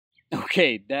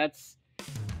Okay, that's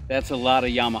a lot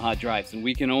of Yamaha drives, and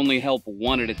we can only help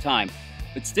one at a time.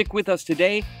 But stick with us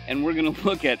today, and we're going to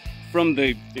look at from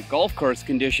the golf course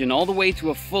condition all the way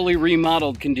to a fully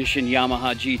remodeled condition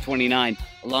Yamaha G29,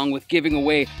 along with giving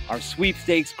away our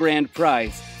Sweepstakes Grand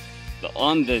Prize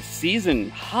on the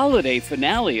season holiday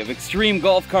finale of Extreme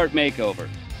Golf Cart Makeover,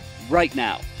 right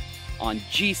now on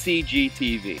GCG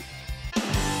TV.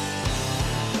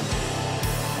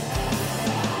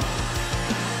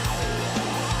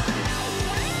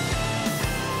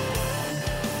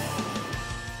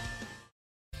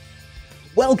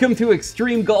 Welcome to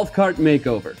Extreme Golf Cart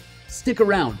Makeover. Stick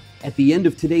around. At the end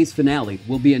of today's finale,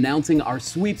 we'll be announcing our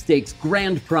Sweepstakes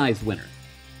Grand Prize winner.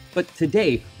 But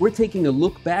today, we're taking a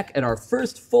look back at our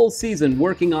first full season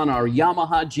working on our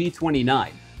Yamaha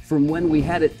G29, from when we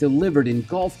had it delivered in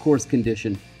golf course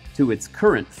condition to its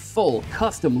current full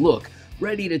custom look,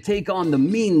 ready to take on the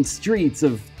mean streets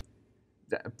of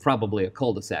probably a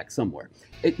cul-de-sac somewhere.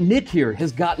 Nick here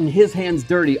has gotten his hands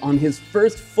dirty on his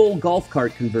first full golf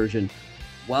cart conversion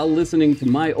while listening to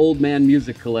my old man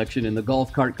music collection in the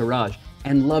golf cart garage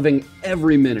and loving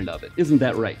every minute of it. Isn't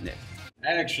that right, Nick?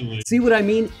 Actually. See what I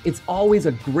mean? It's always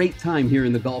a great time here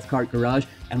in the golf cart garage,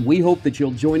 and we hope that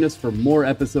you'll join us for more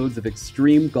episodes of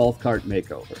Extreme Golf Cart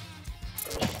Makeover.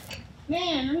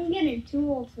 Man, I'm getting too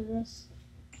old for this.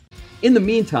 In the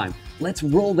meantime, let's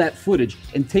roll that footage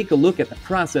and take a look at the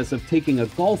process of taking a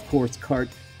golf course cart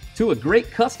to a great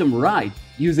custom ride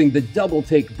using the Double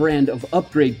Take brand of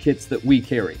upgrade kits that we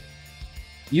carry.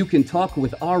 You can talk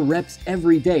with our reps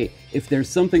every day if there's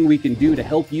something we can do to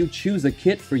help you choose a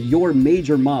kit for your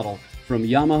major model from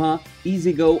Yamaha,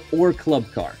 EZGO, or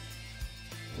Club Car.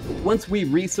 Once we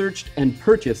researched and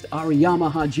purchased our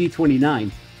Yamaha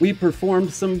G29, we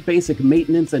performed some basic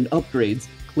maintenance and upgrades,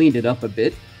 cleaned it up a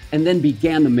bit, and then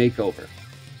began the makeover.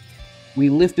 We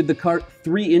lifted the cart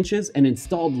 3 inches and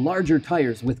installed larger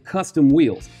tires with custom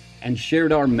wheels, and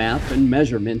shared our math and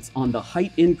measurements on the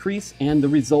height increase and the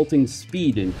resulting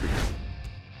speed increase.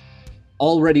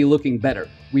 Already looking better,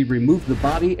 we removed the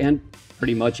body and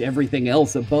pretty much everything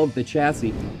else above the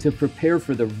chassis to prepare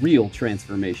for the real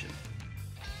transformation.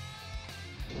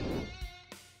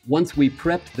 Once we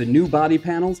prepped the new body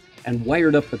panels and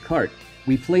wired up the cart,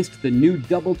 we placed the new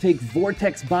Double Take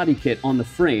Vortex body kit on the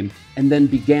frame and then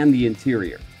began the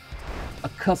interior. A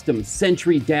custom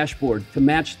Sentry dashboard to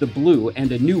match the blue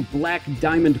and a new black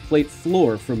diamond plate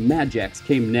floor from Montage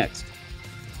came next.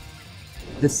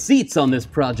 The seats on this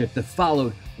project that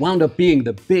followed wound up being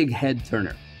the big head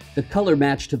turner. The color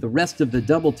match to the rest of the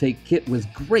Double Take kit was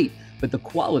great, but the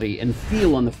quality and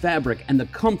feel on the fabric and the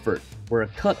comfort were a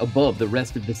cut above the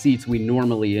rest of the seats we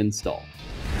normally install.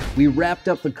 We wrapped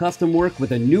up the custom work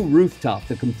with a new rooftop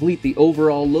to complete the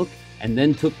overall look and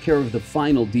then took care of the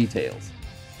final details.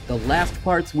 The last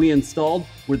parts we installed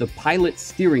were the pilot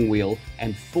steering wheel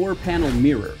and 4-panel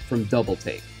mirror from Double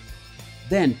Take.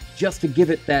 Then, just to give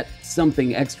it that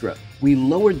something extra, we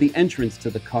lowered the entrance to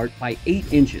the cart by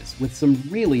 8 inches with some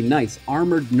really nice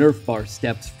armored Nerf bar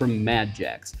steps from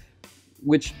Montage,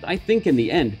 which I think in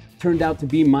the end turned out to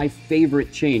be my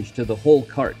favorite change to the whole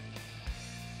cart.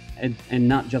 And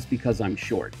not just because I'm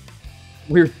short.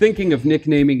 We're thinking of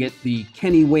nicknaming it the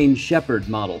Kenny Wayne Shepherd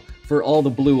model for all the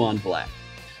blue on black.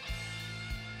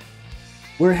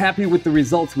 We're happy with the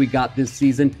results we got this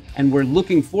season, and we're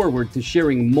looking forward to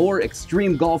sharing more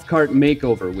Extreme Golf Cart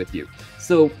Makeover with you.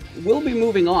 So we'll be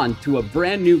moving on to a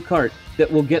brand new cart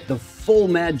that will get the full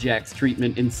Montage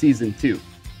treatment in Season 2.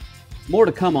 More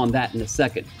to come on that in a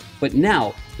second, but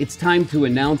now it's time to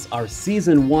announce our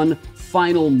Season 1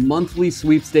 final monthly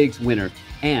sweepstakes winner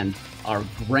and our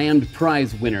grand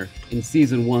prize winner in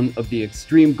Season 1 of the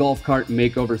Extreme Golf Cart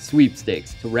Makeover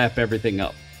Sweepstakes to wrap everything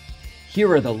up. Here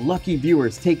are the lucky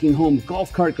viewers taking home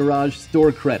Golf Cart Garage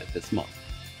store credit this month.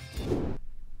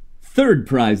 Third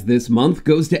prize this month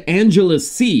goes to Angela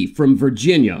C. from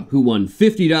Virginia, who won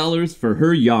 $50 for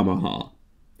her Yamaha.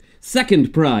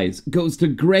 Second prize goes to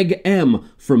Greg M.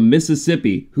 from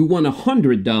Mississippi, who won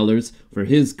 $100 for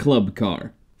his club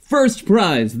car. First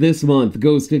prize this month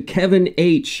goes to Kevin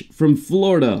H. from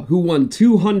Florida, who won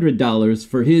 $200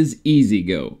 for his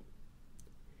EZGO.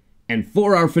 And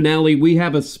for our finale, we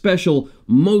have a special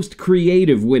Most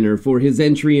Creative winner for his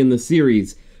entry in the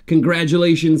series.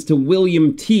 Congratulations to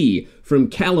William T. from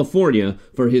California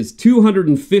for his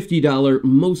 $250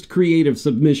 Most Creative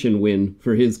Submission win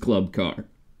for his club car.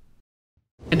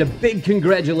 And a big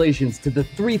congratulations to the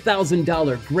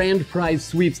 $3,000 Grand Prize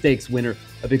Sweepstakes winner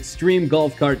of Extreme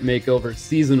Golf Cart Makeover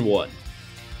Season 1.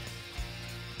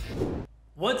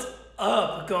 What's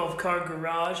up, Golf Cart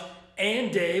Garage?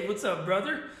 And Dave, what's up,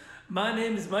 brother? My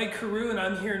name is Mike Carew, and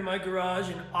I'm here in my garage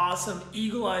in awesome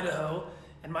Eagle, Idaho.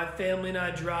 And my family and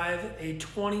I drive a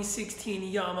 2016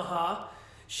 Yamaha.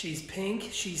 She's pink,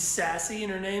 she's sassy,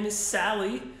 and her name is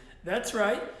Sally. That's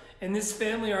right. In this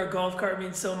family, our golf cart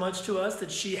means so much to us that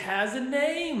she has a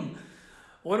name.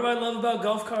 What do I love about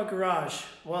Golf Cart Garage?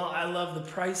 Well, I love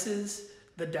the prices,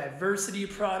 the diversity of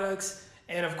products,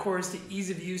 and of course, the ease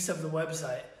of use of the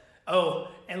website. Oh,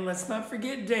 and let's not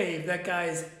forget Dave. That guy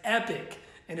is epic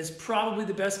and is probably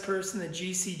the best person that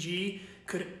GCG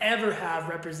could ever have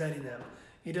representing them.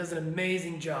 He does an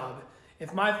amazing job.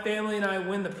 If my family and I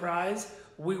win the prize,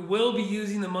 we will be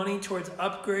using the money towards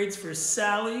upgrades for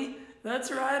Sally,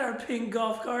 that's right, our pink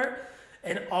golf cart,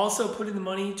 and also putting the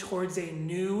money towards a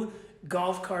new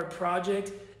golf cart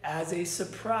project as a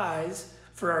surprise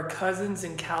for our cousins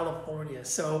in California.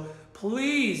 So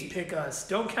please pick us.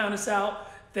 Don't count us out.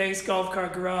 Thanks, Golf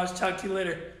Cart Garage. Talk to you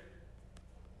later.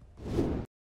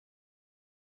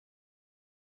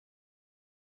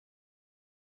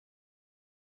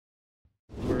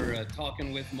 We're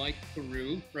talking with Mike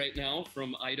Carew right now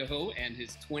from Idaho and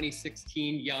his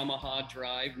 2016 Yamaha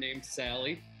Drive named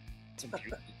Sally. It's a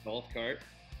beautiful golf cart.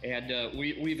 And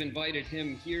we've invited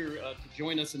him here to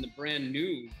join us in the brand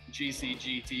new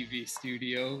GCG TV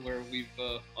studio, where we've,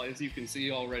 as you can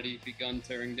see, already begun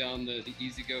tearing down the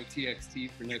EZGO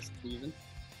TXT for next season.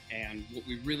 And what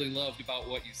we really loved about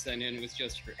what you sent in was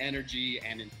just your energy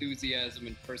and enthusiasm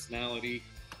and personality.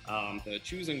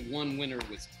 Choosing one winner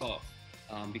was tough,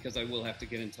 because I will have to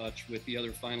get in touch with the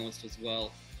other finalists as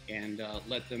well and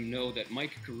let them know that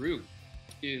Mike Carew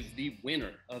is the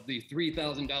winner of the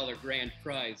 $3,000 grand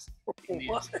prize in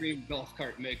the Extreme Golf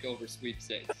Cart Makeover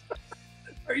Sweepstakes.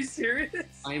 Are you serious?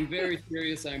 I am very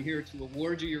serious. I'm here to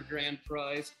award you your grand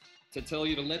prize, to tell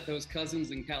you to let those cousins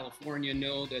in California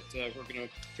know that we're going to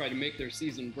try to make their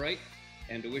season bright,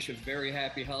 and to wish a very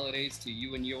happy holidays to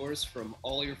you and yours from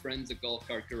all your friends at Golf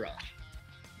Cart Garage.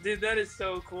 Dude, that is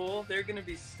so cool. They're going to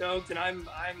be stoked, and I'm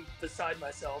beside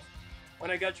myself. When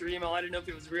I got your email, I didn't know if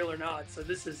it was real or not. So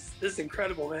this is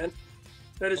incredible, man.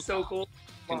 That is so cool.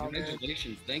 Wow,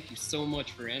 congratulations. Man. Thank you so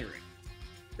much for entering.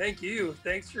 Thank you.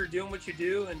 Thanks for doing what you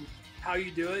do and how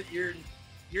you do it.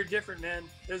 You're different, man.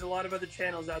 There's a lot of other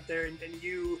channels out there, and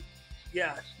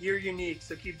you're unique.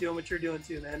 So keep doing what you're doing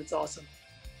too, man. It's awesome.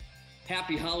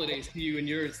 Happy holidays to you and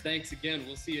yours. Thanks again.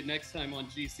 We'll see you next time on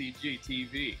GCG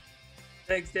TV.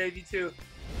 Thanks, Dave. You too.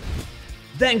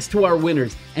 Thanks to our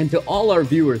winners and to all our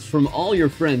viewers from all your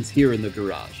friends here in the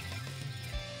garage.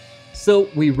 So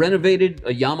we renovated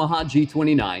a Yamaha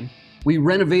G29, we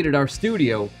renovated our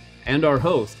studio and our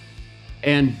host,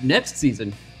 and next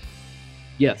season,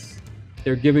 yes,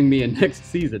 they're giving me a next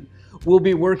season, we'll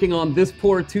be working on this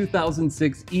poor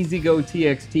 2006 EZGO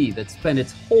TXT that spent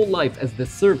its whole life as the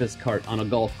service cart on a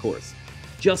golf course.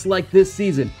 Just like this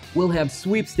season, we'll have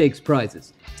sweepstakes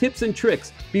prizes, tips and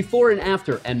tricks, before and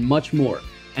after, and much more.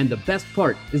 And the best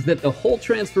part is that the whole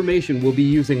transformation will be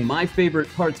using my favorite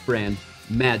parts brand,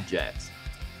 Madjax.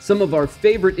 Some of our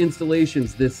favorite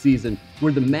installations this season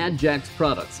were the Madjax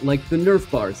products, like the Nerf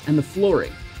bars and the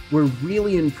flooring. We're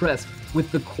really impressed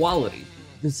with the quality,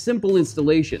 the simple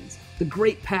installations, the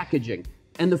great packaging,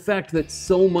 and the fact that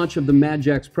so much of the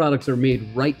Madjax products are made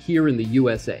right here in the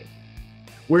USA.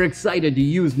 We're excited to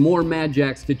use more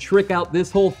Madjax to trick out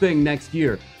this whole thing next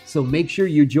year, so make sure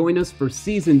you join us for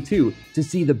Season 2 to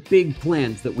see the big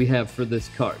plans that we have for this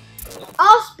cart.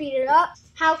 I'll speed it up.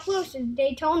 How close is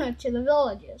Daytona to the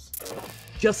villages?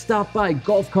 Just stop by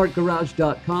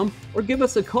golfcartgarage.com or give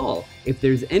us a call if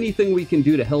there's anything we can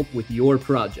do to help with your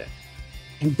project.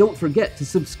 And don't forget to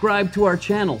subscribe to our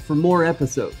channel for more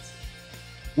episodes.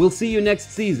 We'll see you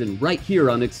next season right here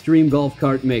on Extreme Golf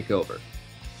Cart Makeover.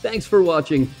 Thanks for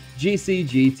watching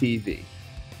GCG TV.